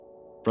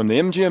From the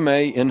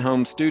MGMA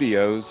in-home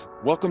studios,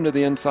 welcome to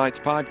the Insights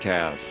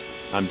Podcast.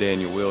 I'm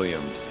Daniel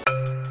Williams.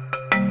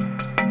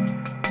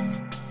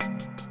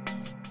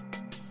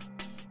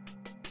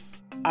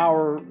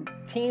 Our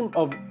team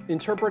of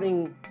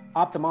interpreting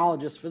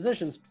ophthalmologists,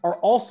 physicians are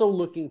also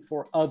looking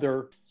for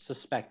other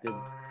suspected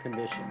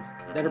conditions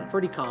that are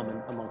pretty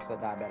common amongst the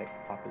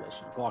diabetic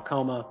population.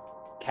 Glaucoma,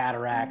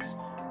 cataracts,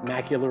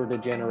 macular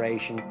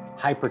degeneration,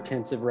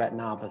 hypertensive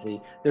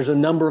retinopathy. There's a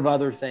number of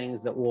other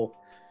things that will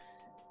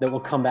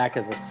come back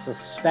as a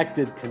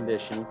suspected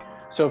condition.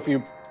 So if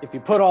you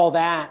put all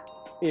that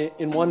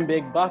in one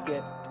big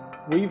bucket,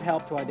 we've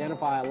helped to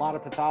identify a lot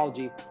of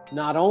pathology,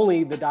 not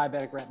only the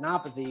diabetic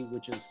retinopathy,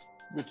 which is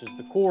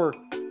the core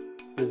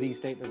disease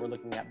state that we're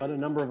looking at, but a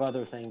number of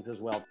other things as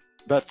well.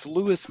 That's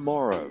Louis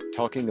Morrow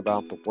talking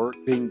about the work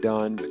being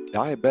done with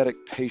diabetic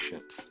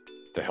patients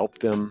to help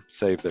them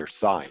save their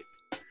sight.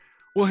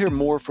 We'll hear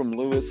more from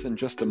Louis in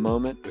just a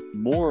moment with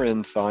more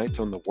insights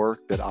on the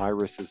work that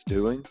IRIS is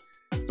doing.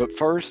 But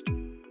first,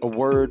 a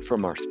word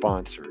from our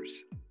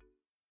sponsors.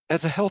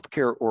 As a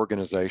healthcare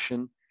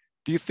organization,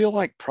 do you feel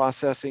like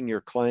processing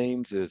your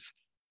claims is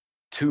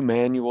too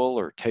manual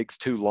or takes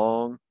too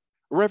long?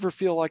 Or ever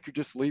feel like you're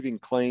just leaving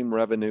claim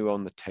revenue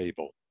on the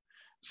table?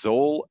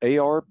 Zoll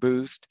AR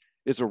Boost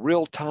is a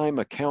real-time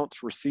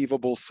accounts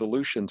receivable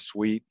solution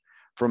suite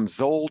from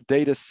Zoll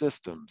Data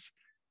Systems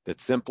that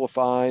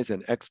simplifies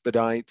and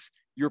expedites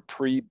your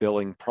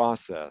pre-billing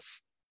process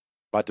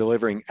by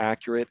delivering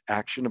accurate,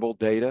 actionable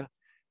data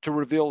to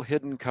reveal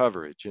hidden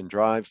coverage and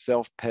drive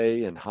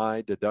self-pay and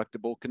high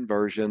deductible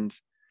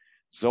conversions.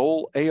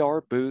 Zoll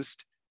AR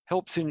Boost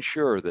helps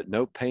ensure that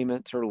no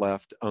payments are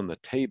left on the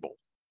table.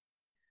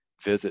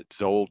 Visit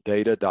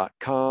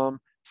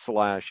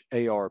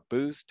zolldata.com/AR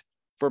Boost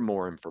for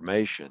more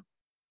information.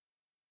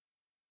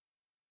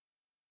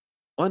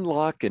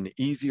 Unlock an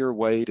easier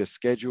way to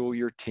schedule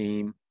your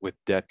team with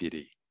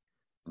Deputy.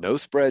 No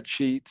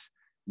spreadsheets,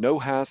 no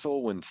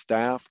hassle when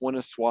staff want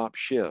to swap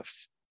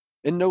shifts,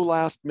 and no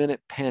last-minute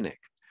panic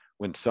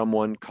when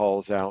someone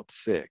calls out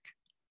sick.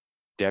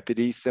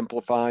 Deputy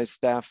simplifies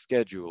staff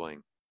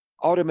scheduling,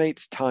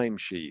 automates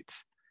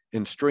timesheets,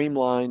 and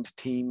streamlines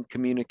team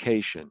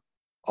communication,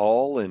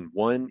 all in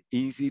one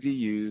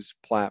easy-to-use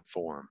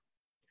platform.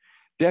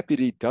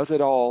 Deputy does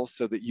it all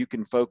so that you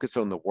can focus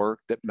on the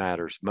work that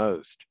matters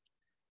most.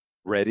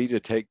 Ready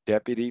to take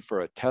Deputy for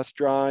a test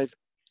drive?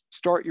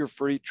 Start your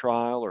free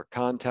trial or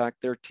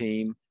contact their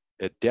team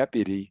at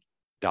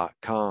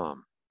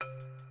deputy.com.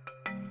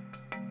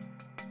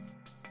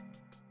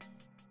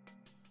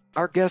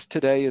 Our guest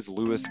today is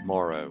Louis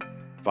Morrow,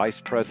 Vice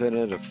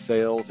President of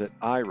Sales at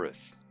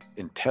IRIS,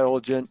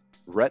 Intelligent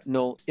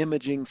Retinal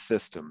Imaging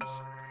Systems.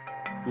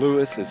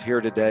 Louis is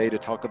here today to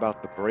talk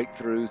about the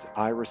breakthroughs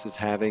IRIS is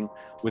having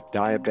with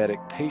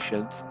diabetic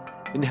patients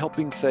in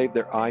helping save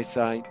their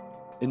eyesight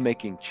and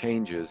making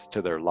changes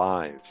to their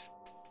lives.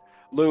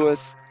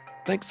 Louis,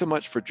 thanks so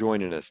much for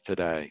joining us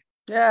today.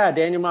 Yeah,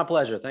 Daniel, my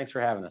pleasure. Thanks for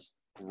having us.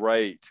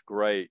 Great.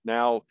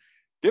 Now,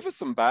 give us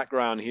some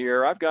background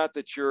here. I've got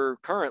that you're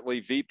currently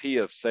VP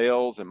of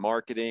Sales and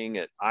Marketing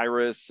at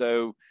IRIS.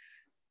 So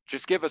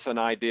just give us an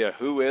idea.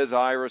 Who is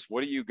IRIS?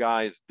 What do you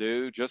guys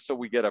do? Just so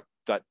we get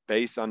that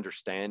base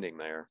understanding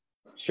there.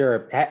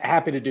 Sure.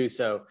 Happy to do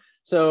so.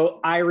 So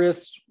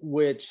IRIS,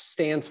 which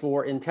stands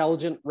for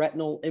Intelligent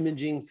Retinal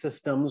Imaging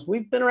Systems,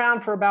 we've been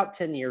around for about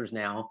 10 years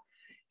now.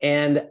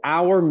 And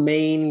our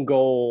main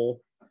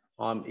goal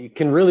it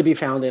can really be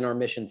found in our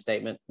mission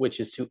statement, which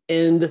is to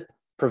end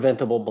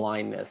preventable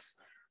blindness.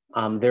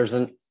 There's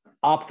an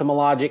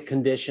ophthalmologic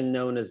condition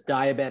known as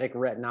diabetic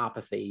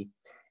retinopathy.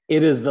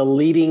 It is the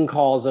leading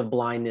cause of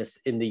blindness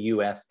in the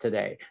U.S.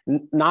 today,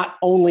 not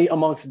only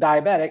amongst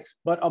diabetics,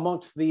 but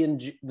amongst the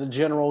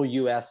general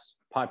U.S.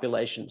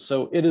 population.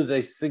 So it is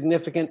a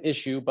significant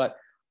issue, but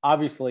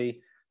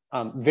obviously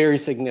very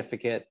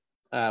significant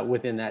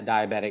within that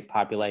diabetic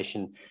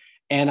population.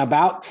 And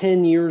about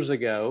 10 years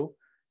ago,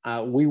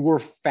 we were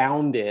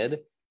founded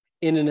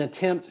in an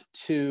attempt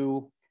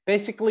to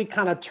basically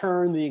kind of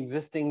turn the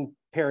existing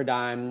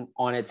paradigm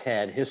on its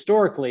head.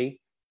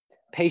 Historically,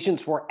 diabetic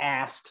patients were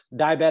asked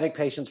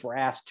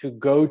to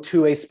go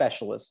to a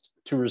specialist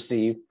to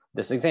receive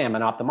this exam,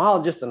 an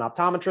ophthalmologist, an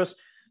optometrist.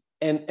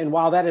 And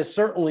while that is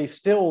certainly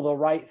still the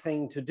right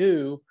thing to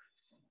do,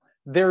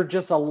 there are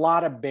just a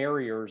lot of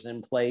barriers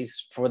in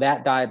place for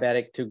that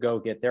diabetic to go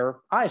get their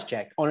eyes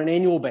checked on an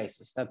annual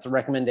basis. That's the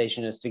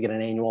recommendation, is to get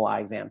an annual eye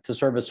exam to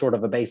serve as sort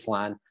of a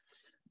baseline.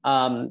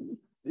 And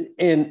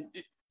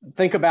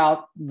think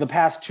about the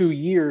past 2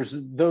 years,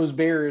 those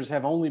barriers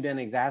have only been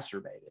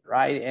exacerbated,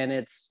 right? And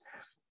it's,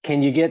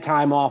 can you get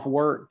time off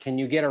work? Can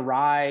you get a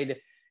ride?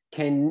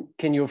 Can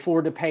you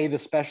afford to pay the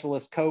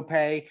specialist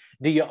copay?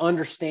 Do you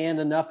understand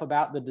enough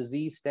about the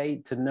disease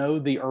state to know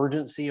the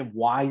urgency of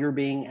why you're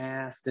being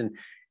asked? And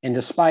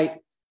despite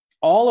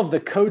all of the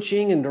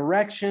coaching and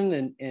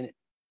direction and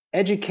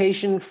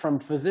education from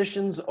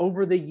physicians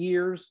over the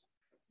years,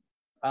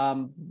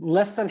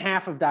 less than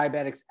half of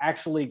diabetics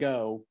actually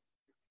go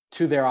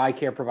to their eye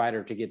care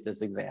provider to get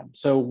this exam.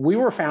 So we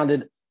were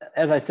founded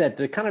as I said,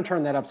 to kind of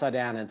turn that upside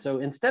down. And so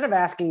instead of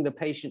asking the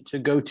patient to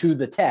go to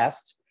the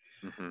test,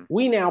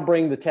 we now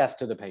bring the test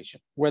to the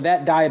patient where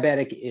that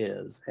diabetic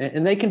is.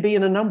 And they can be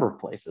in a number of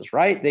places,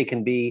 right? They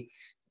can be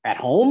at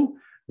home,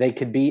 they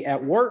could be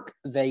at work,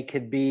 they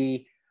could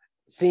be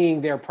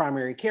seeing their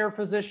primary care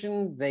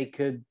physician, they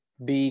could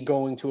be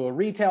going to a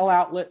retail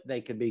outlet,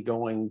 they could be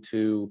going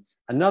to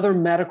another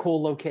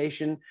medical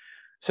location.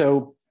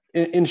 So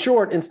in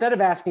short, instead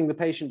of asking the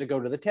patient to go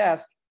to the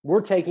test,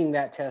 we're taking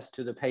that test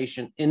to the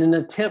patient in an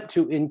attempt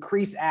to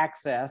increase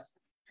access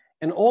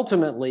and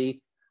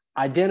ultimately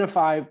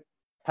identify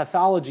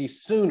pathology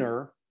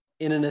sooner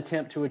in an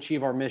attempt to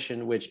achieve our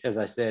mission, which, as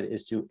I said,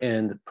 is to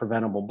end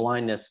preventable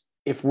blindness.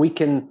 If we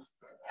can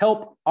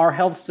help our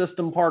health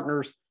system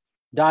partners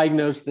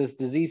diagnose this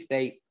disease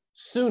state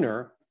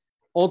sooner,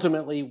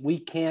 ultimately we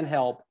can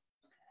help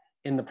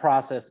in the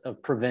process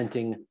of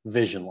preventing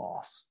vision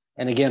loss.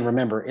 And again,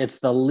 remember, it's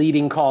the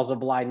leading cause of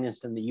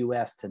blindness in the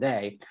US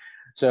today.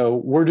 So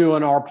we're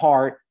doing our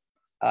part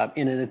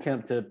in an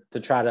attempt to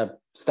try to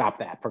stop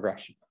that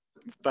progression.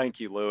 Thank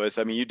you, Louis.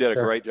 I mean, you did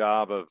a great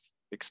job of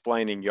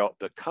explaining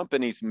the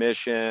company's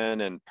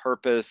mission and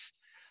purpose.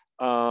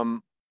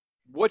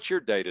 What's your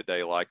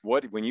day-to-day like?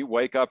 When you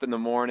wake up in the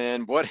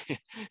morning,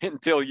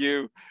 until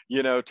you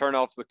turn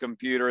off the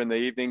computer in the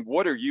evening,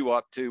 what are you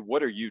up to?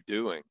 What are you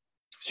doing?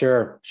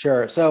 Sure.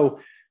 So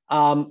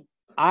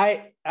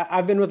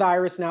I've been with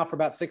Iris now for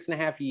about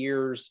 6.5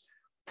 years.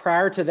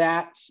 Prior to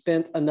that,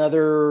 spent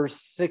another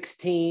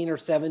 16 or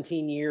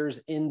 17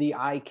 years in the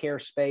eye care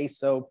space.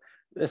 So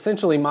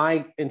essentially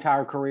my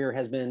entire career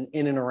has been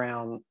in and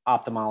around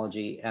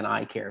ophthalmology and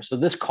eye care. So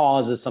this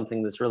cause is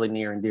something that's really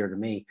near and dear to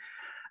me.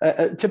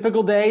 A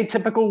typical day,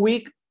 typical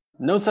week,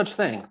 no such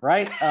thing,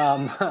 right?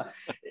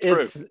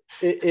 It's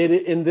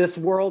in this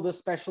world,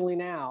 especially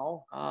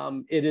now,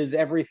 it is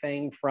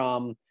everything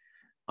from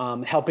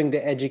helping to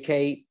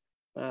educate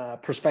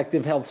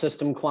prospective health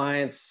system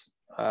clients,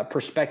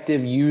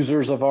 prospective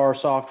users of our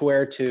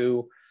software,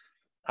 to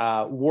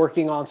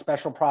working on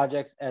special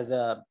projects as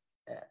a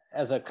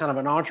kind of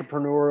an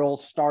entrepreneurial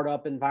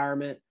startup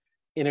environment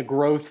in a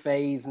growth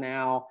phase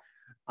now.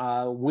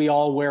 We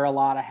all wear a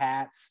lot of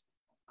hats,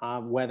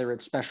 whether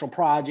it's special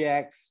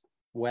projects,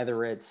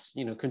 whether it's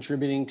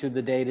contributing to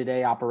the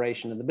day-to-day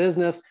operation of the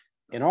business.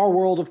 In our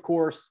world, of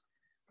course,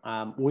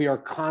 we are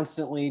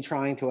constantly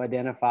trying to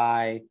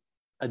identify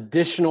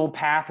additional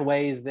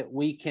pathways that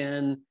we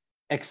can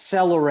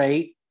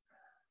accelerate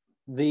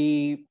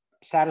the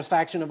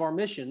satisfaction of our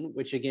mission,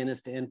 which again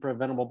is to end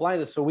preventable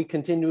blindness. So we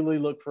continually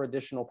look for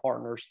additional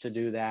partners to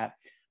do that.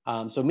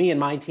 So me and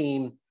my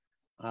team,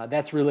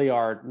 that's really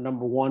our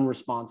number one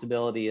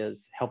responsibility,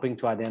 is helping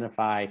to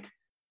identify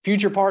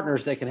future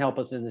partners that can help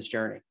us in this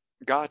journey.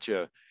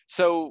 Gotcha.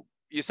 So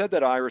you said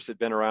that Iris had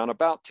been around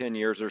about 10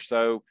 years or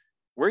so.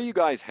 Where are you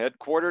guys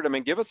headquartered? I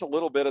mean, give us a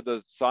little bit of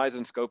the size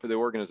and scope of the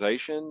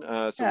organization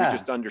so we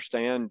just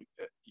understand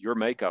your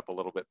makeup a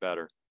little bit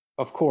better.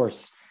 Of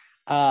course.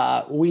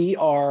 We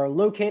are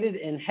located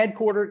and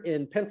headquartered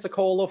in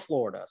Pensacola,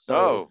 Florida.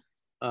 So,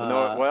 I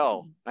know it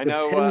well. I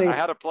know I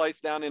had a place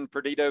down in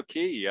Perdido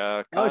Key,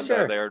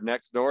 condo there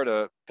next door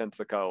to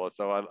Pensacola.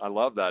 So I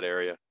love that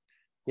area.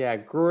 Yeah,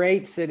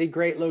 great city,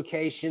 great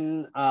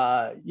location,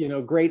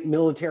 great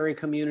military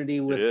community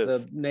with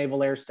the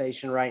Naval Air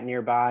Station right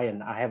nearby.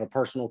 And I have a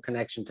personal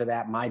connection to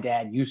that. My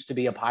dad used to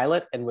be a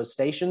pilot and was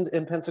stationed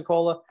in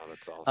Pensacola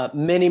that's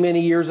awesome. many, many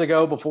years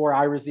ago, before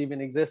Iris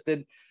even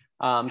existed.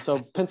 So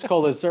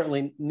Pensacola is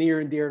certainly near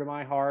and dear to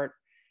my heart,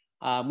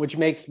 which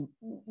makes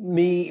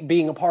me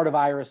being a part of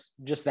Iris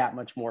just that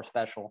much more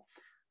special.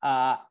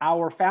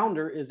 Our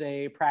founder is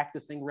a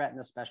practicing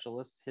retina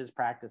specialist. His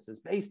practice is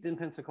based in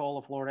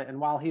Pensacola, Florida. And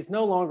while he's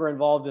no longer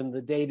involved in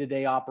the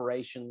day-to-day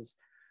operations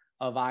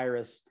of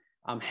Iris,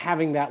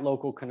 having that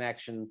local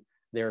connection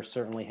there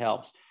certainly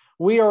helps.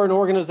 We are an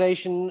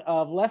organization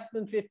of less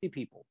than 50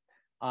 people.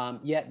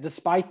 Yet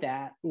despite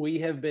that, we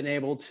have been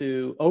able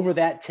to, over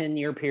that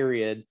 10-year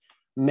period,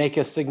 make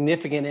a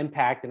significant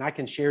impact. And I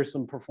can share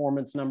some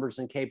performance numbers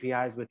and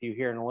KPIs with you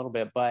here in a little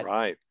bit. But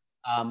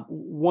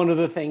one of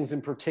the things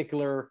in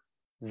particular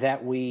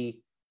that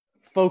we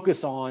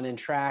focus on and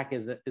track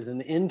is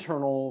an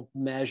internal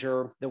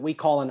measure that we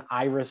call an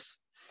Iris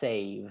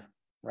Save,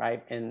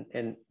 right? And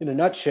in a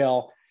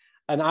nutshell,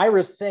 an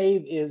Iris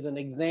Save is an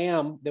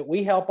exam that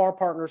we help our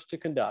partners to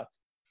conduct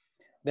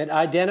that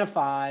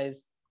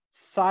identifies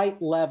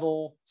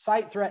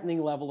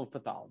sight-threatening level of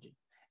pathology.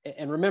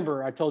 And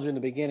remember, I told you in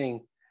the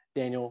beginning,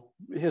 Daniel,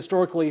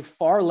 historically,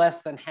 far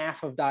less than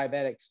half of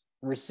diabetics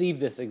receive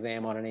this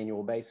exam on an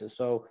annual basis.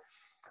 So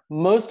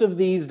most of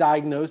these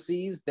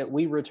diagnoses that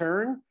we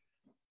return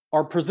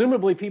are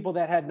presumably people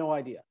that had no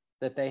idea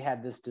that they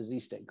had this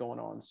disease state going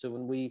on. So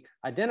when we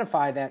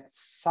identify that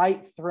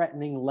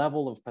sight-threatening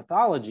level of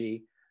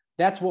pathology,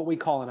 that's what we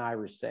call an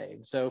Iris Save.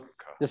 So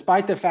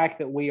despite the fact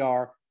that we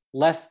are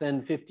less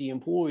than 50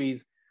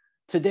 employees,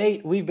 to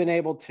date, we've been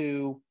able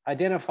to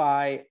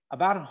identify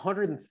about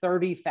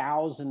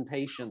 130,000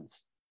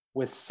 patients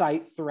with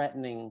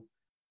sight-threatening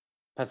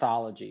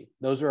pathology.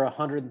 Those are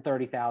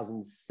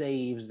 130,000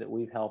 saves that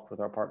we've helped with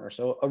our partners.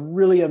 So a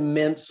really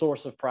immense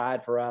source of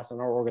pride for us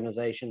and our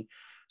organization.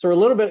 So we're a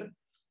little bit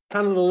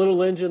kind of the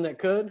little engine that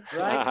could,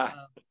 right?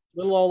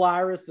 Little old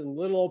Iris and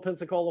little old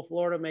Pensacola,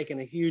 Florida,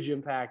 making a huge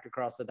impact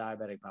across the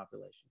diabetic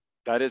population.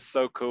 That is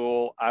so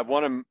cool. I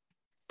want to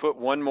put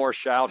one more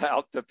shout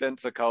out to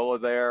Pensacola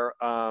there.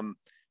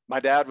 My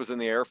dad was in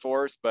the Air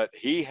Force, but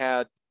he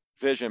had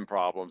vision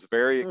problems,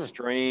 very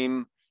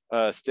extreme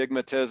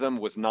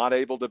stigmatism, was not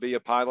able to be a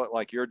pilot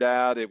like your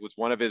dad. It was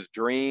one of his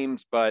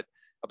dreams, but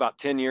about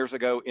 10 years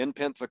ago in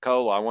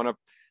Pensacola, I want to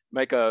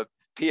make a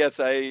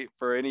PSA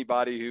for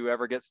anybody who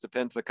ever gets to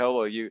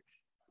Pensacola. You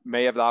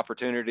may have the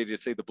opportunity to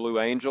see the Blue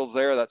Angels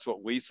there. That's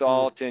what we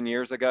saw 10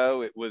 years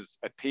ago. It was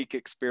a peak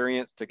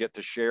experience to get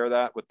to share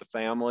that with the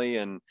family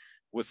and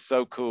was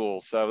so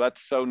cool. So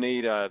that's so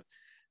neat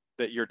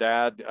that your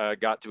dad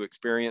got to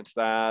experience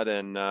that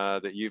and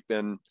that you've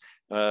been,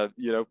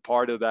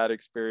 part of that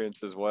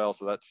experience as well.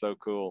 So that's so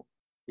cool.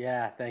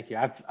 Yeah, thank you.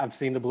 I've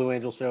seen the Blue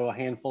Angel show a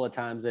handful of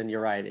times, and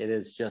you're right. It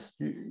is just,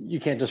 you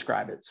can't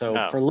describe it.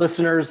 So for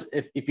listeners,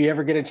 if you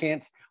ever get a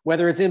chance,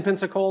 whether it's in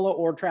Pensacola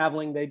or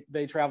traveling,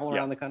 they travel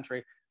around the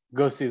country,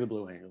 go see the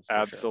Blue Angels.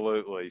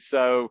 Absolutely. Sure.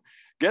 So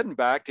getting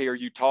back to here,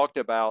 you talked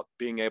about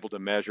being able to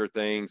measure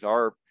things.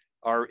 Our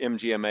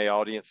MGMA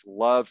audience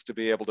loves to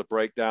be able to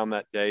break down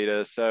that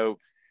data. So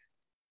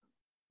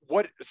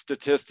what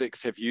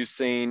statistics have you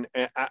seen,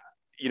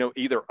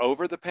 either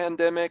over the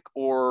pandemic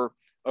or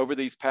over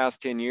these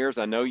past 10 years?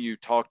 I know you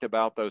talked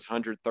about those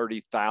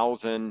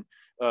 130,000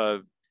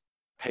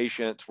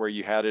 patients where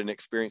you had an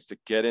experience to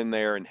get in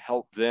there and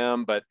help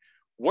them, but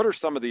what are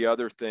some of the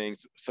other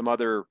things, some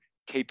other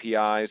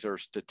KPIs or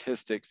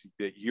statistics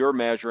that you're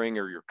measuring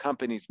or your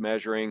company's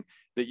measuring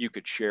that you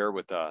could share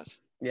with us?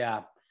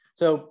 Yeah,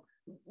 so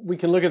we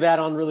can look at that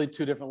on really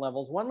two different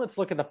levels. One, let's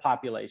look at the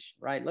population,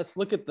 right? Let's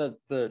look at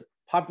the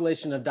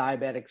population of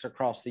diabetics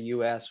across the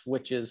US,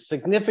 which is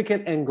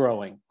significant and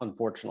growing,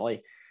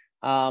 unfortunately.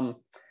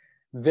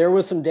 There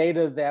was some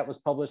data that was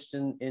published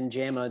in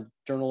JAMA,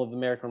 Journal of the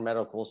American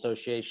Medical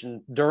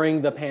Association,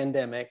 during the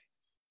pandemic,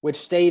 which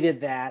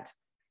stated that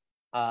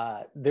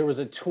there was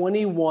a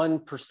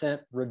 21%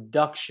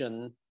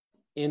 reduction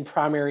in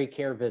primary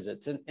care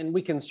visits. And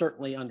we can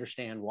certainly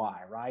understand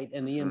why, right?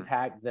 And the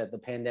impact that the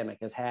pandemic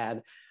has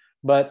had.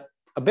 But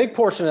a big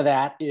portion of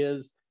that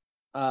is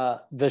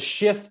the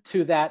shift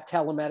to that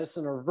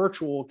telemedicine or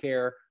virtual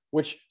care,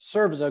 which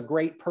serves a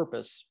great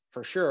purpose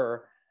for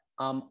sure.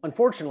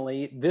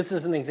 Unfortunately, this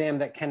is an exam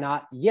that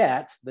cannot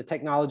yet, the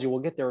technology will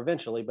get there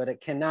eventually, but it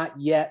cannot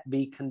yet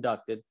be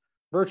conducted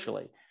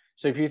virtually.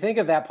 So if you think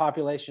of that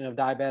population of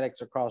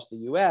diabetics across the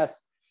US,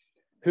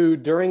 who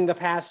during the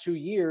past 2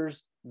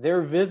 years,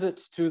 their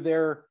visits to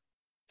their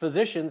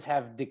physicians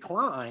have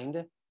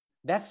declined,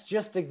 that's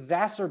just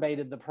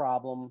exacerbated the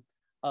problem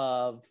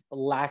of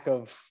lack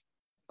of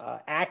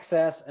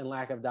access and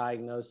lack of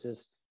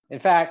diagnosis. In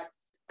fact,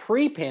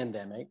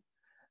 pre-pandemic,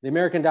 the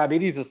American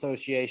Diabetes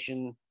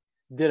Association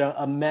did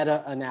a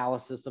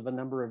meta-analysis of a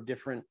number of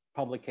different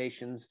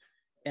publications,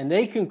 and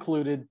they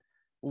concluded,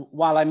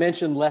 while I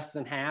mentioned less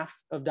than half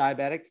of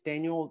diabetics,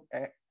 Daniel,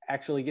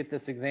 actually get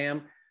this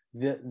exam,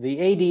 the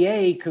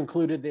ADA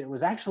concluded that it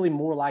was actually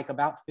more like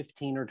about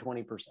 15 or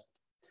 20%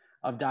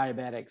 of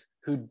diabetics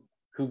who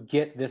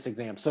get this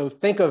exam. So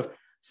think of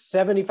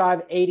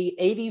 75, 80,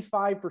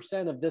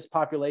 85% of this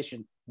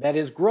population that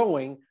is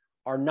growing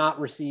are not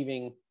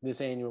receiving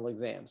this annual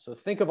exam. So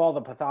think of all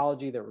the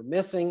pathology that we're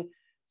missing.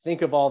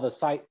 Think of all the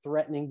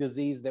sight-threatening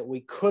disease that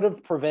we could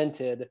have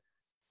prevented,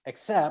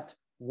 except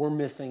we're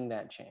missing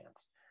that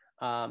chance.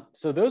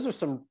 So those are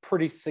some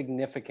pretty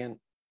significant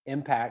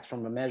impacts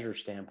from a measure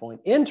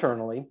standpoint.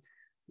 Internally,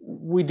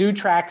 we do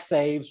track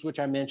saves, which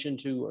I mentioned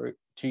to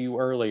you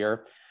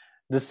earlier.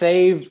 The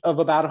save of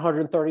about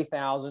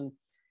 130,000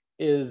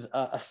 is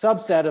a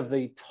subset of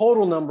the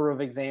total number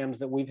of exams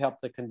that we've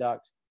helped to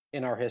conduct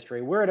in our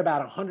history. We're at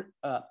about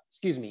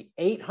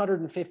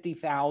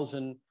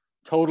 850,000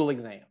 total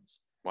exams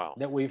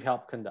that we've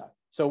helped conduct.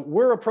 So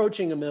we're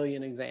approaching 1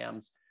 million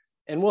exams,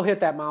 and we'll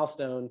hit that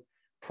milestone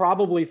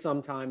probably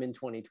sometime in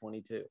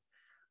 2022.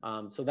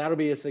 So that'll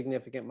be a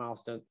significant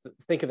milestone.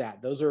 Think of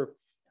that. Those are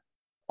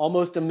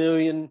almost 1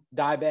 million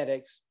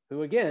diabetics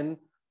who, again,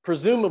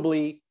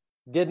 presumably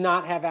did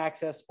not have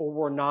access or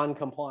were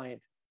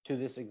non-compliant to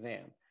this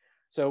exam.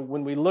 So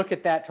when we look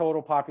at that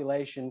total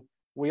population,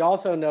 we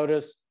also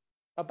notice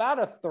about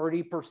a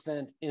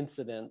 30%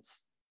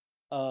 incidence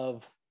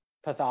of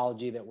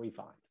pathology that we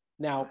find.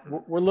 Now,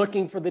 we're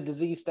looking for the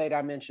disease state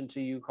I mentioned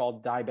to you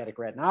called diabetic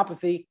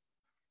retinopathy.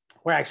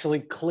 We're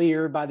actually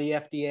cleared by the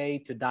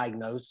FDA to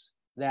diagnose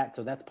that.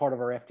 So that's part of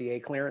our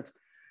FDA clearance.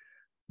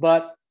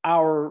 But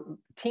our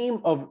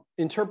team of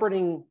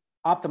interpreting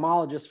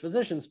ophthalmologists,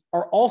 physicians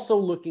are also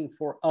looking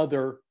for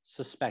other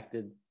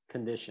suspected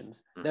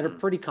conditions that are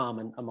pretty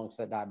common amongst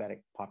that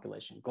diabetic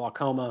population: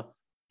 glaucoma,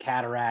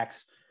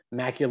 cataracts,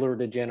 macular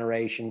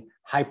degeneration,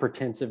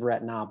 hypertensive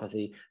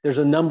retinopathy. There's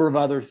a number of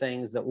other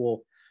things that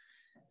will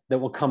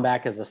come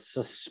back as a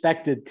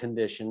suspected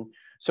condition.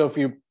 So if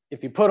you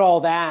if you put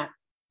all that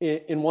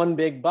in one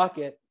big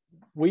bucket,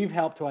 we've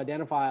helped to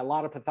identify a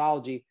lot of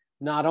pathology,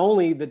 not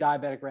only the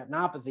diabetic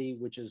retinopathy,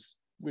 which is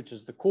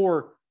the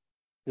core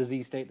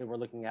disease state that we're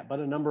looking at, but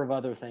a number of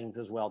other things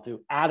as well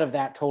too, out of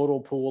that total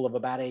pool of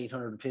about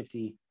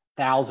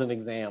 850,000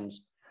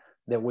 exams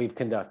that we've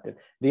conducted.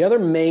 The other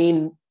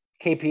main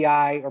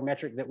KPI or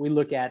metric that we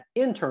look at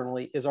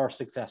internally is our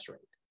success rate.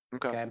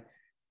 Okay.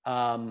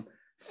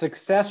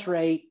 Success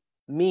rate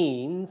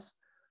means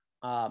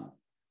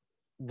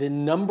the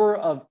number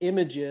of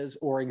images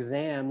or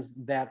exams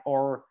that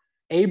are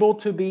able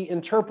to be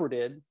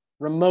interpreted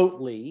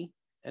remotely,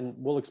 and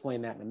we'll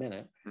explain that in a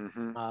minute.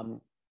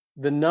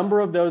 The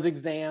number of those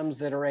exams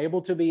that are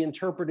able to be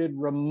interpreted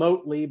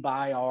remotely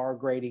by our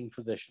grading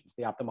physicians,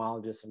 the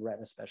ophthalmologists and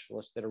retina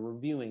specialists that are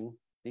reviewing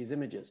these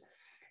images.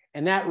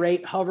 And that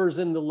rate hovers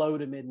in the low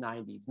to mid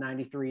 90s,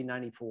 93,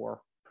 94%.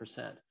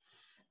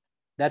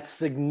 That's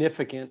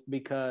significant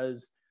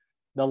because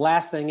the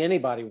last thing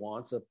anybody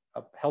wants, a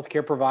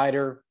healthcare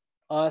provider,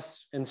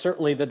 us, and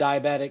certainly the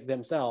diabetic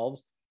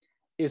themselves,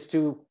 is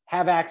to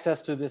have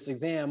access to this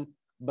exam,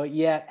 but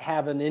yet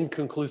have an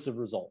inconclusive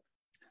result,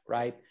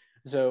 right?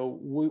 So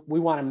we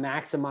want to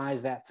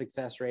maximize that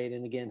success rate.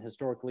 And again,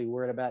 historically,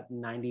 we're at about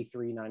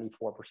 93,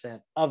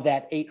 94% of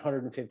that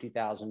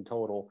 850,000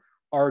 total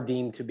are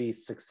deemed to be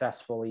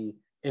successfully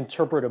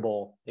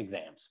interpretable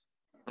exams.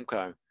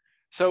 Okay.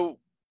 So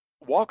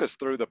walk us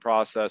through the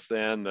process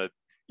then. That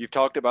you've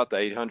talked about the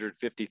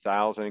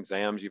 850,000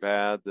 exams you've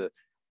had.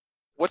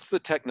 What's the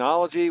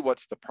technology?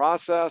 What's the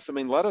process? I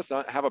mean, let us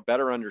have a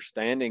better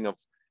understanding of,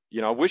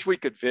 I wish we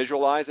could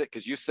visualize it,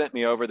 because you sent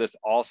me over this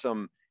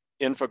awesome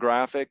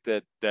infographic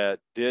that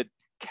did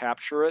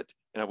capture it.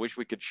 And I wish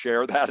we could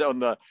share that on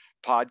the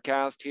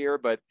podcast here,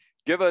 but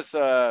give us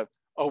a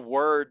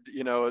word,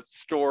 a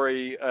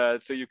story,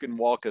 so you can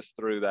walk us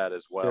through that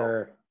as well.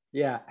 Sure.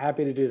 Yeah,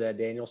 happy to do that,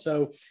 Daniel.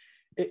 So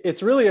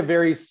it's really a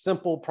very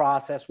simple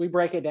process. We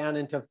break it down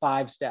into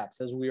 5 steps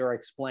as we are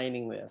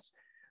explaining this.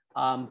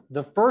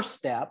 The first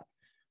step,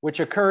 which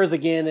occurs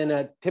again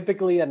in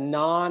typically a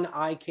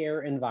non-eye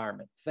care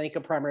environment. Think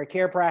a primary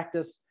care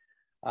practice,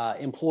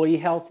 employee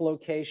health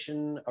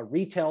location, a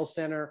retail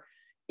center,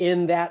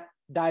 in that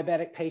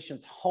diabetic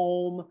patient's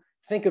home.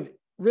 Think of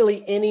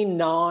really any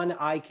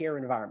non-eye care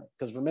environment,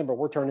 because remember,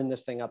 we're turning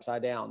this thing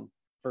upside down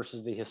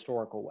versus the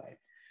historical way.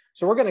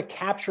 So we're going to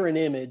capture an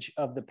image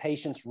of the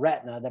patient's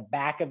retina, the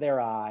back of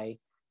their eye,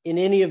 in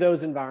any of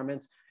those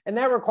environments. And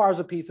that requires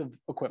a piece of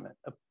equipment,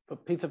 a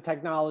piece of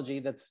technology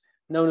that's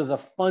known as a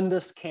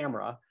fundus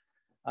camera.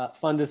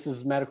 Fundus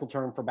is a medical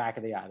term for back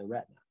of the eye, the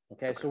retina.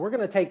 Okay, so we're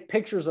going to take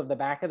pictures of the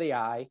back of the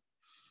eye.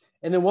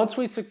 And then once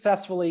we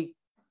successfully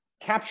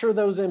capture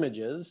those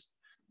images,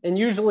 and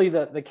usually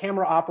the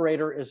camera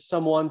operator is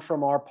someone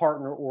from our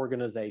partner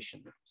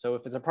organization. So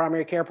if it's a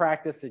primary care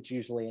practice, it's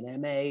usually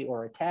an MA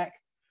or a tech.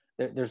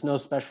 There's no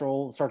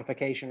special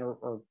certification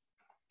or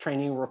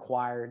training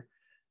required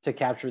to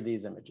capture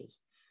these images.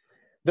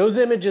 Those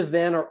images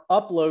then are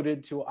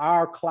uploaded to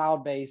our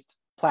cloud-based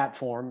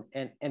platform.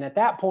 And at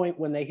that point,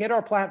 when they hit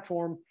our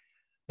platform,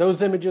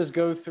 those images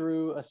go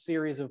through a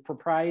series of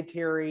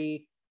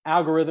proprietary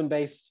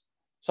algorithm-based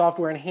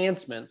software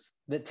enhancements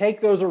that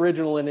take those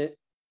original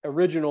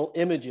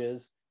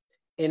images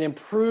and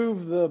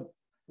improve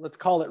let's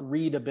call it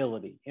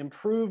readability,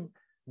 improve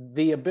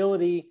the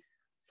ability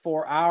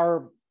for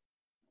our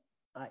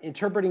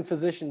interpreting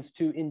physicians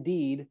to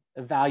indeed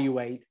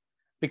evaluate,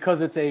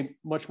 because it's a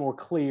much more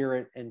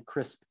clear and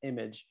crisp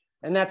image.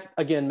 And that's,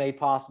 again, made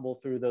possible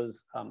through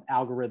those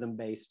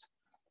algorithm-based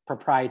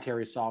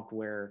proprietary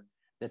software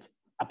that's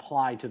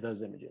applied to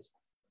those images.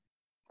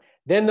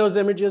 Then those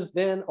images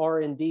then are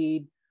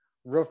indeed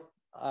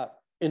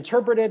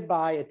interpreted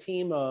by a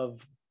team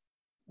of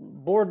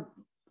board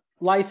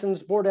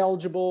licensed, board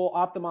eligible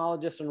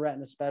ophthalmologists and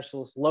retina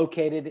specialists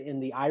located in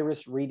the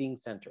Iris Reading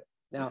Center.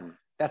 Now,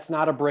 that's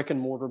not a brick and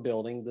mortar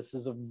building. This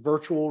is a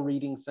virtual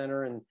reading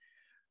center, and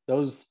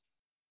those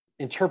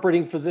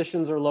interpreting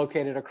physicians are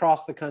located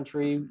across the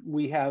country.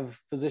 We have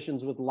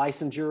physicians with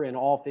licensure in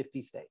all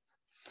 50 states.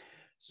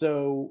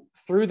 So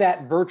through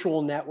that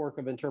virtual network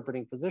of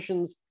interpreting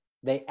physicians,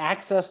 they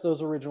access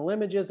those original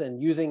images,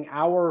 and using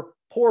our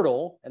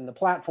portal and the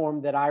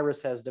platform that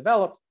Iris has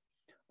developed,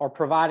 are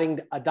providing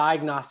a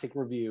diagnostic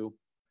review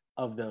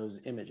of those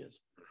images.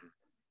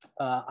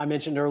 I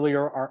mentioned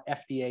earlier our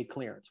FDA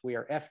clearance. We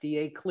are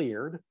FDA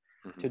cleared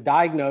to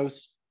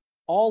diagnose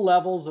all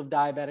levels of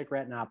diabetic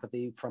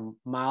retinopathy from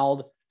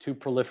mild to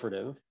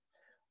proliferative.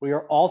 We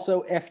are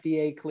also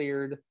FDA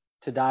cleared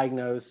to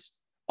diagnose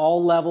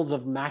all levels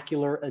of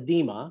macular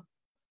edema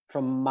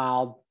from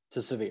mild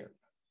to severe.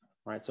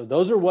 Right? So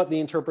those are what the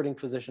interpreting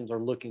physicians are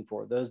looking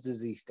for, those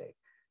disease states.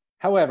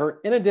 However,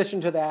 in addition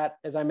to that,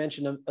 as I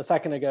mentioned a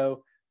second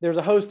ago, there's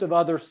a host of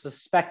other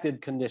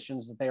suspected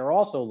conditions that they are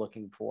also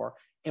looking for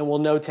and will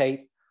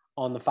notate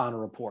on the final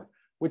report,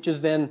 which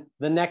is then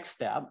the next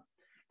step.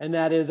 And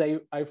that is a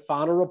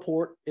final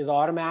report is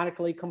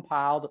automatically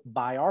compiled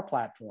by our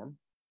platform.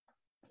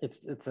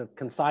 It's a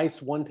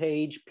concise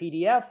one-page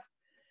PDF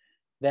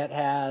that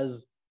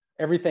has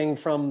everything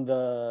from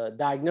the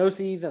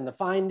diagnoses and the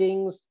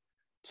findings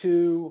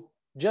to,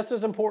 just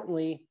as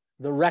importantly,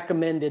 the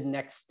recommended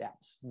next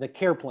steps, the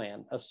care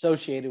plan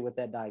associated with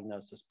that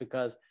diagnosis.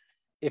 Because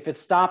if it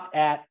stopped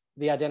at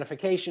the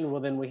identification,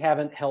 well, then we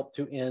haven't helped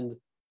to end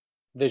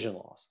vision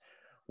loss.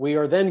 We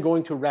are then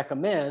going to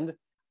recommend,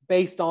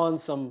 based on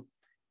some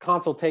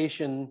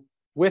consultation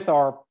with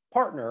our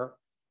partner,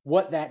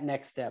 what that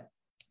next step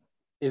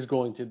is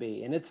going to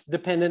be. And it's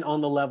dependent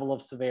on the level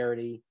of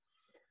severity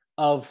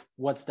of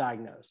what's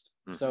diagnosed.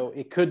 Mm-hmm. So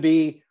it could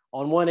be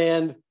on one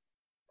end,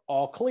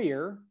 all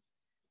clear,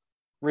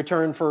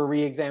 return for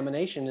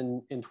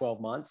re-examination in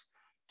 12 months.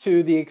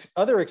 To the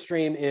other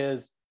extreme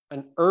is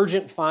an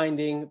urgent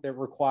finding that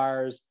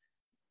requires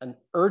an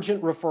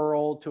urgent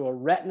referral to a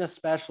retina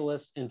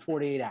specialist in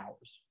 48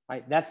 hours,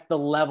 right? That's the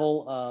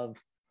level of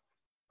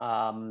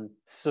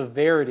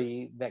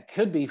severity that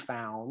could be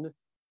found.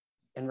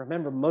 And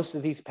remember, most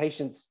of these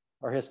patients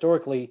are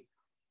historically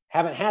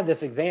haven't had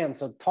this exam.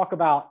 So talk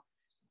about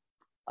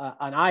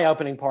an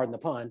eye-opening, pardon the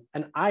pun,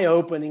 an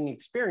eye-opening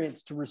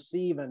experience to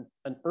receive an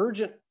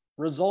urgent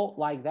result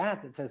like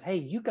that says, hey,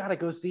 you got to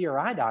go see your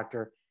eye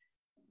doctor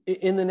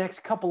in the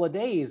next couple of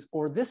days,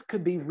 or this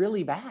could be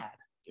really bad,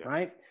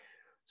 right?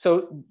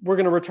 So we're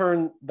going to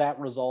return that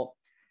result.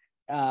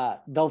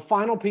 The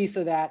final piece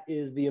of that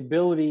is the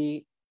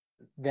ability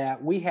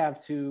that we have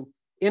to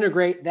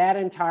integrate that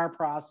entire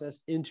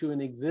process into an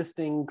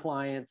existing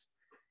client's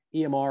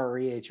EMR or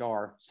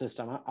EHR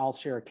system. I'll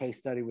share a case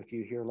study with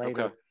you here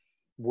later,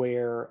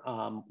 where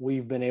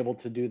we've been able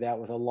to do that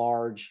with a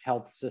large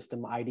health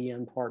system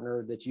IDN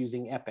partner that's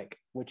using Epic,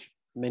 which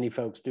many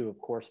folks do, of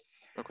course.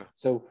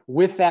 So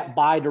with that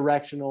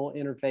bi-directional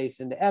interface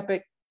into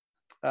Epic,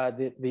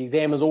 the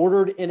exam is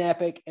ordered in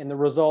Epic and the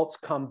results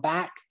come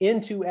back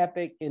into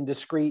Epic in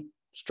discrete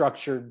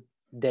structured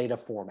data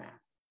format.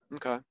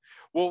 Okay.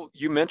 Well,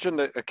 you mentioned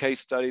a case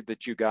study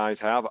that you guys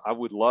have. I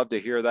would love to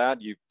hear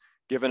that. You've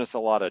given us a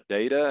lot of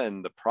data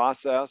and the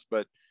process,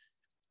 but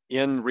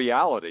in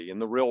reality, in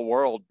the real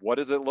world, what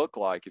does it look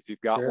like? If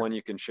you've got one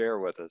you can share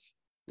with us.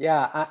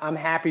 Yeah, I'm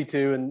happy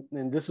to.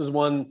 And this is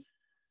one,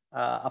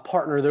 a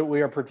partner that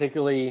we are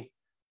particularly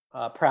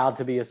proud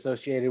to be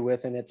associated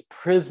with, and it's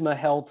Prisma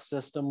Health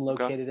System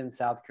located in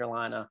South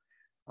Carolina.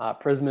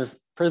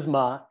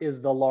 Prisma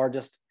is the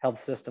largest health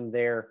system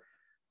there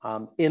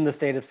in the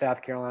state of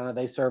South Carolina.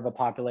 They serve a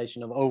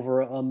population of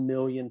over 1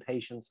 million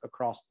patients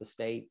across the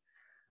state.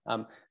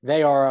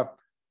 They are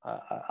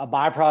a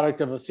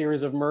byproduct of a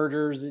series of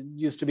mergers. It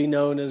used to be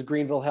known as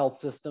Greenville Health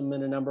System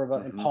and a number of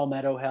and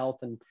Palmetto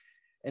Health, and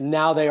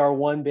now they are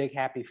one big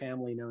happy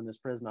family known as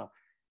Prisma.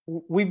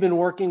 We've been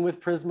working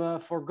with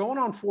Prisma for going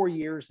on 4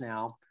 years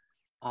now.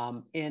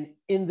 And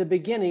in the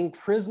beginning,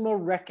 Prisma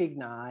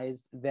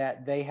recognized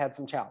that they had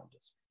some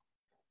challenges.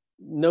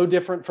 No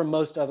different from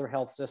most other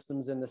health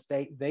systems in the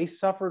state. They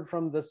suffered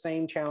from the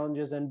same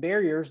challenges and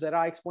barriers that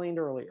I explained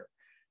earlier.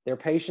 Their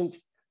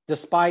patients,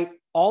 despite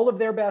all of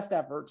their best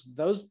efforts,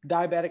 those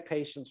diabetic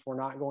patients were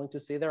not going to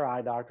see their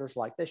eye doctors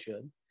like they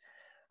should.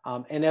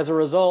 And as a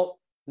result,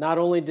 not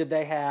only did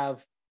they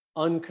have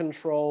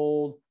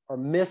uncontrolled or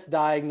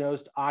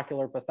misdiagnosed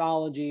ocular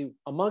pathology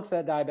amongst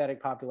that diabetic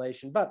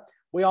population, but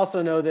we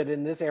also know that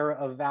in this era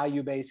of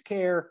value-based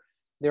care,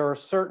 there are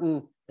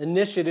certain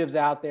initiatives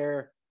out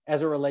there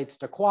as it relates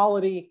to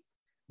quality.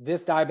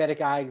 This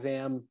diabetic eye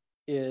exam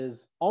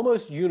is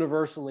almost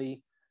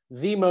universally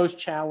the most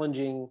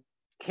challenging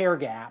care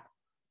gap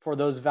for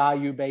those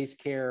value-based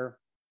care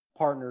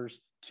partners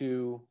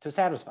to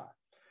satisfy.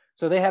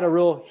 So they had a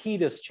real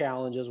HEDIS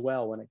challenge as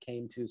well when it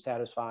came to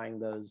satisfying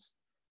those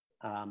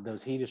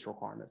HEDIS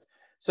requirements.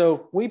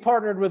 So we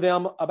partnered with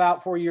them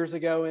about 4 years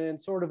ago, and in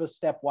sort of a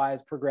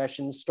stepwise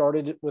progression,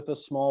 started with a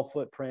small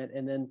footprint,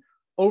 and then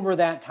over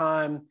that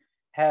time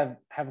have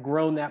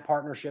grown that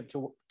partnership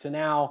to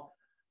now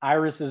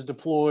Iris is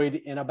deployed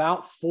in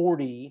about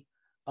 40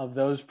 of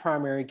those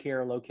primary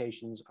care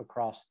locations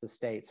across the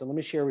state. So let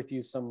me share with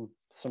you some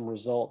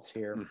results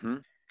here,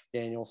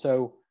 Daniel.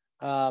 So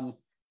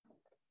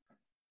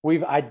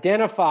we've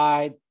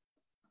identified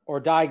or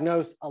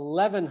diagnosed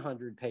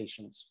 1,100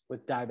 patients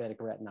with diabetic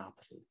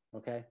retinopathy,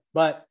 okay?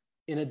 But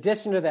in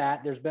addition to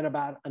that, there's been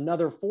about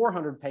another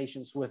 400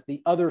 patients with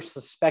the other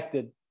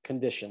suspected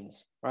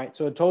conditions, right?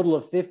 So a total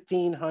of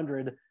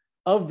 1,500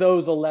 of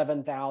those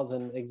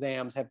 11,000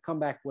 exams have come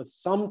back with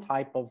some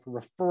type of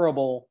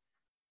referable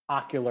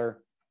ocular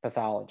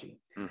pathology.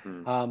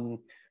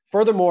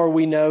 Furthermore,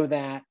 we know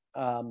that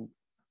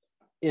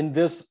in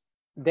this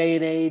day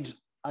and age,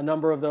 a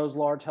number of those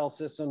large health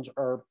systems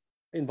are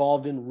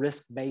involved in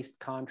risk-based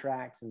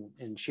contracts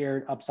and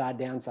shared upside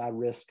downside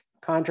risk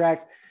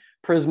contracts.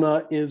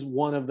 Prisma is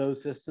one of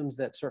those systems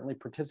that certainly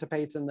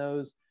participates in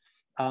those.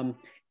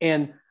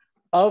 And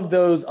of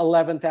those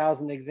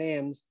 11,000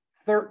 exams,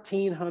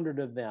 1,300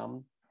 of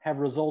them have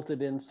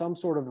resulted in some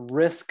sort of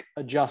risk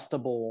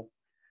adjustable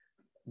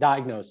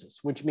diagnosis,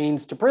 which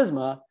means to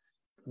Prisma,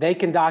 they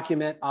can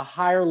document a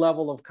higher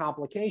level of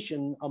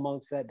complication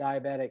amongst that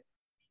diabetic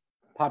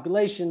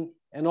population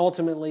and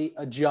ultimately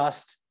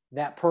adjust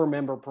that per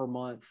member per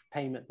month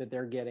payment that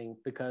they're getting,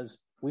 because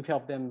we've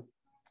helped them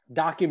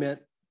document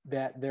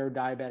that their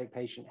diabetic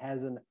patient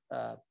has an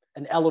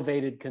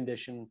elevated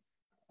condition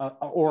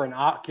or an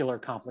ocular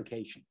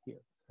complication here.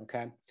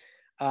 Okay.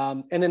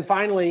 And then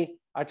finally,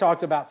 I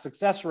talked about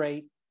success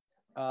rate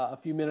a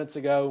few minutes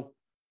ago.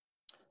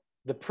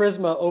 The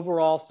Prisma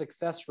overall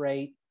success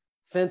rate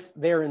since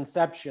their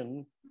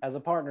inception as a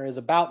partner is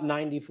about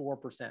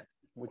 94%,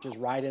 which is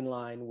right in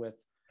line with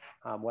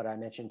what I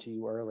mentioned to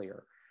you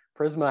earlier.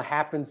 Prisma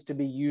happens to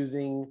be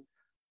using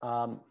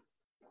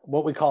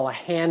what we call a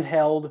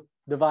handheld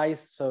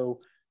device. So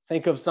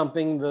think of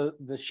something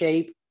the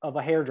shape of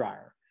a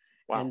hairdryer.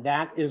 Wow. And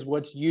that is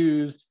what's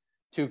used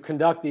to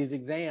conduct these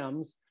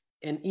exams.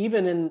 And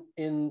even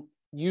in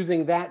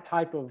using that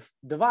type of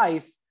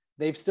device,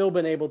 they've still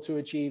been able to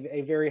achieve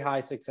a very high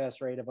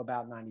success rate of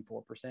about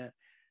 94%.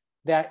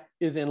 That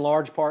is in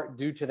large part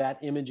due to that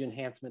image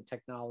enhancement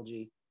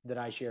technology that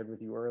I shared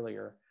with you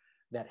earlier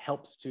that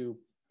helps to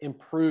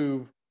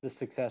improve the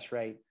success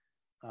rate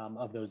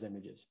of those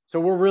images. So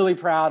we're really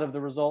proud of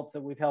the results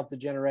that we've helped to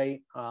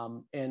generate.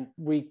 And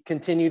we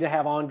continue to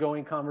have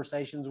ongoing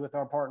conversations with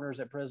our partners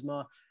at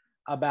Prisma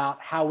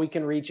about how we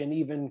can reach an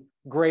even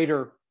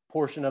greater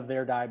portion of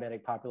their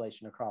diabetic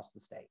population across the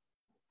state.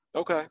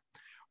 Okay.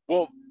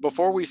 Well,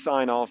 before we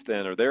sign off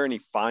then, are there any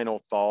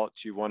final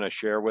thoughts you want to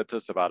share with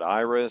us about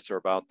IRIS or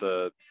about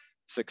the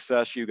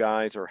success you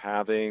guys are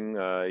having,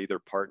 either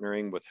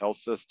partnering with health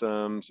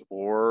systems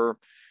or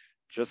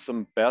just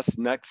some best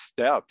next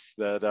steps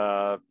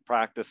that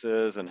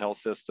practices and health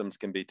systems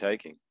can be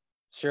taking?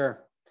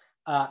 Sure.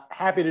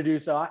 Happy to do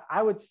so.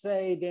 I would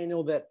say,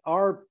 Daniel, that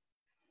our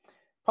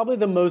probably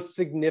the most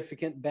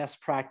significant best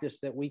practice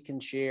that we can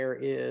share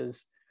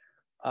is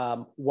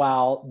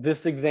while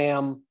this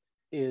exam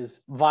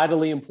is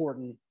vitally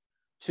important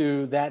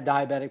to that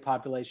diabetic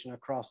population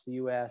across the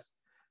US,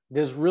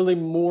 there's really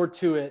more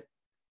to it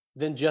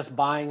than just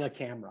buying a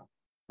camera,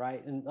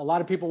 right? And a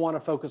lot of people want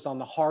to focus on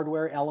the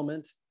hardware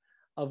element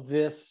of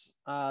this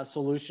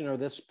solution or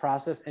this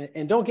process.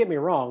 And don't get me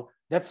wrong,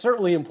 that's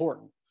certainly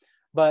important,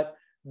 but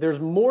there's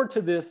more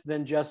to this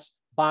than just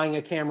buying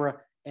a camera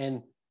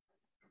and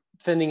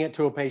sending it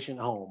to a patient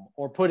home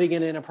or putting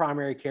it in a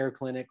primary care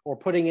clinic or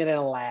putting it in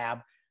a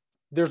lab.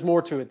 There's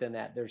more to it than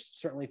that. There's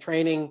certainly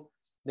training,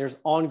 there's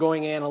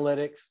ongoing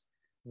analytics,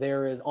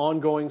 there is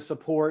ongoing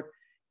support.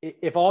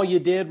 If all you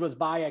did was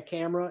buy a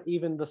camera,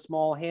 even the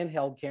small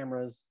handheld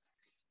cameras,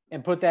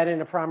 and put that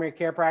in a primary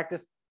care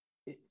practice,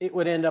 it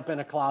would end up in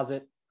a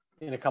closet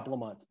in a couple of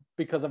months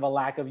because of a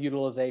lack of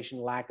utilization,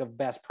 lack of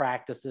best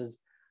practices,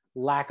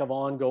 lack of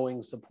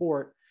ongoing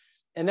support.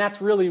 And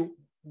that's really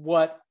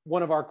what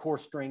one of our core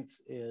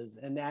strengths is.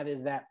 And that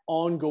is that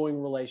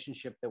ongoing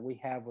relationship that we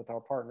have with our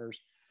partners.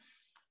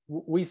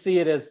 We see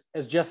it as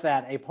just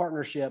that, a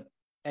partnership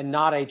and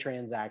not a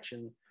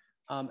transaction.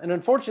 And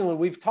unfortunately,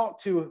 we've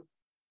talked to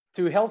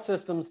health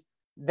systems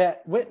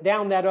that went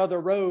down that other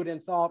road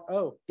and thought,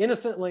 oh,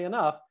 innocently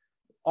enough,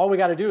 all we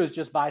got to do is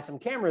just buy some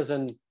cameras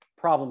and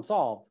problem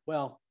solved.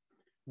 Well,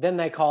 then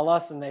they call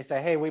us and they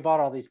say, hey, we bought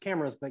all these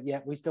cameras, but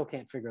yet we still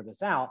can't figure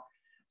this out.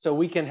 So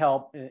we can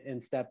help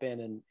and step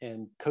in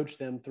and coach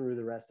them through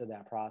the rest of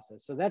that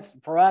process. So that's,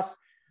 for us,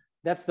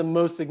 that's the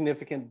most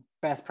significant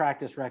best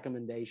practice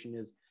recommendation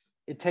is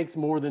it takes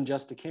more than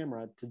just a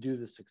camera to do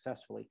this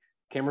successfully.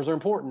 Cameras are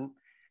important.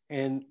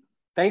 And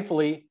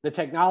thankfully, the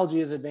technology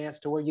is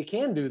advanced to where you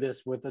can do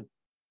this with a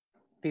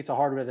piece of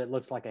hardware that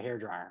looks like a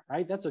hairdryer,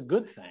 right? That's a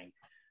good thing.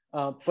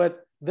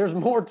 But there's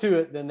more to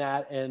it than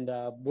that, and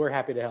we're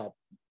happy to help.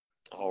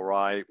 All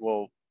right.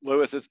 Well,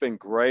 Louis, it's been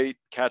great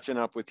catching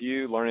up with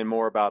you, learning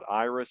more about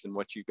IRIS and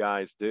what you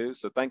guys do.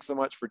 So thanks so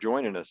much for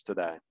joining us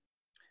today.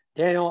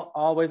 Daniel,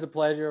 always a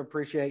pleasure.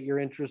 Appreciate your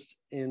interest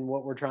in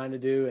what we're trying to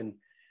do. And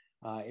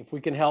if we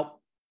can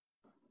help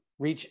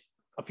reach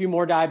a few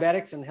more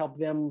diabetics and help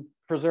them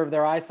preserve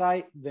their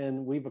eyesight,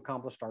 then we've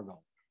accomplished our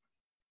goal.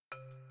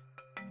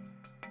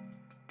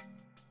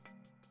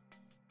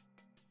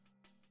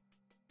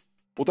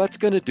 Well, that's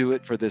going to do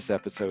it for this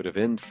episode of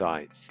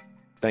Insights.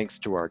 Thanks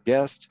to our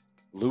guest,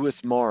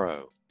 Louis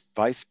Morrow,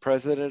 Vice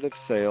President of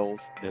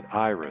Sales at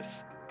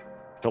IRIS.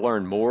 To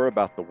learn more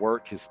about the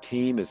work his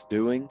team is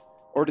doing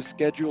or to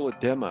schedule a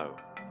demo,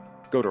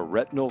 go to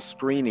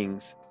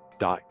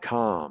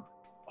retinalscreenings.com.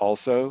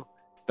 Also,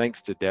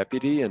 thanks to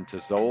Deputy and to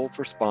Zoll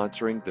for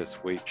sponsoring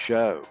this week's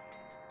show.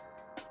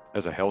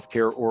 As a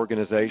healthcare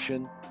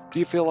organization, do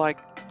you feel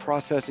like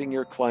processing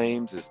your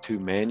claims is too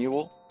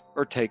manual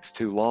or takes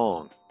too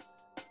long?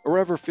 Or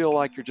ever feel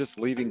like you're just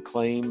leaving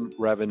claim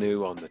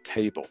revenue on the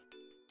table?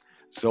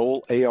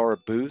 Zoll AR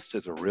Boost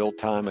is a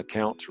real-time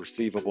accounts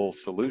receivable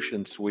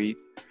solution suite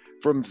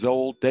from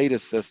Zoll Data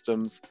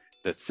Systems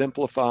that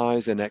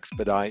simplifies and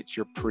expedites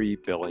your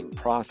pre-billing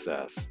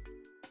process.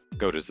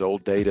 Go to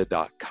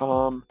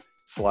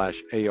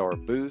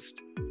zolldata.com/ARBoost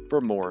for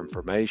more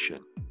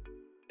information.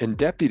 And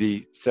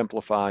Deputy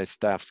simplifies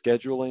staff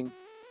scheduling,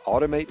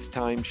 automates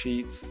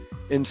timesheets,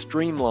 and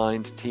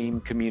streamlines team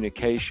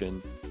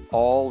communication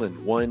all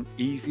in one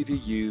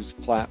easy-to-use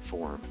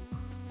platform.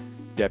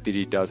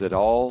 Deputy does it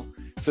all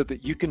so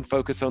that you can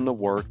focus on the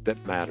work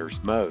that matters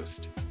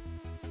most.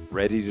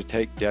 Ready to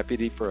take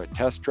Deputy for a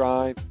test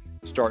drive?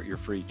 Start your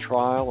free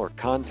trial or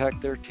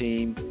contact their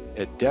team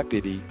at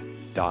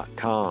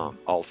deputy.com.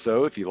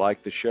 Also, if you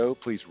like the show,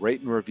 please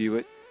rate and review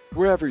it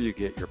wherever you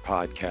get your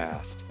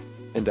podcast.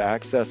 And to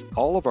access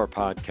all of our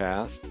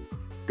podcasts,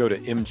 go to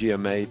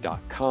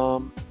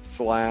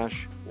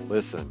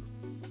mgma.com/listen.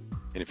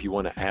 And if you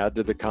want to add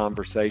to the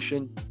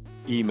conversation,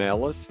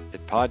 email us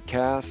at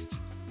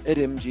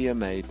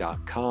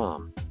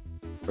podcast@mgma.com.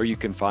 Or you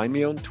can find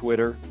me on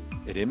Twitter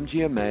at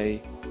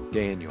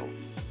mgma.daniel.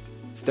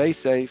 Stay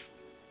safe,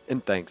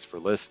 and thanks for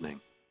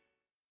listening.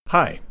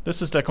 Hi,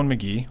 this is Declan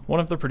McGee, one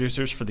of the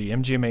producers for the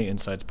MGMA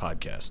Insights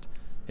podcast.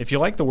 If you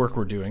like the work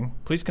we're doing,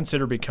 please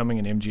consider becoming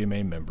an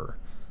MGMA member.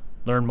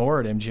 Learn more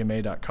at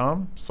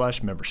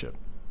mgma.com/membership.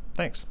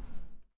 Thanks.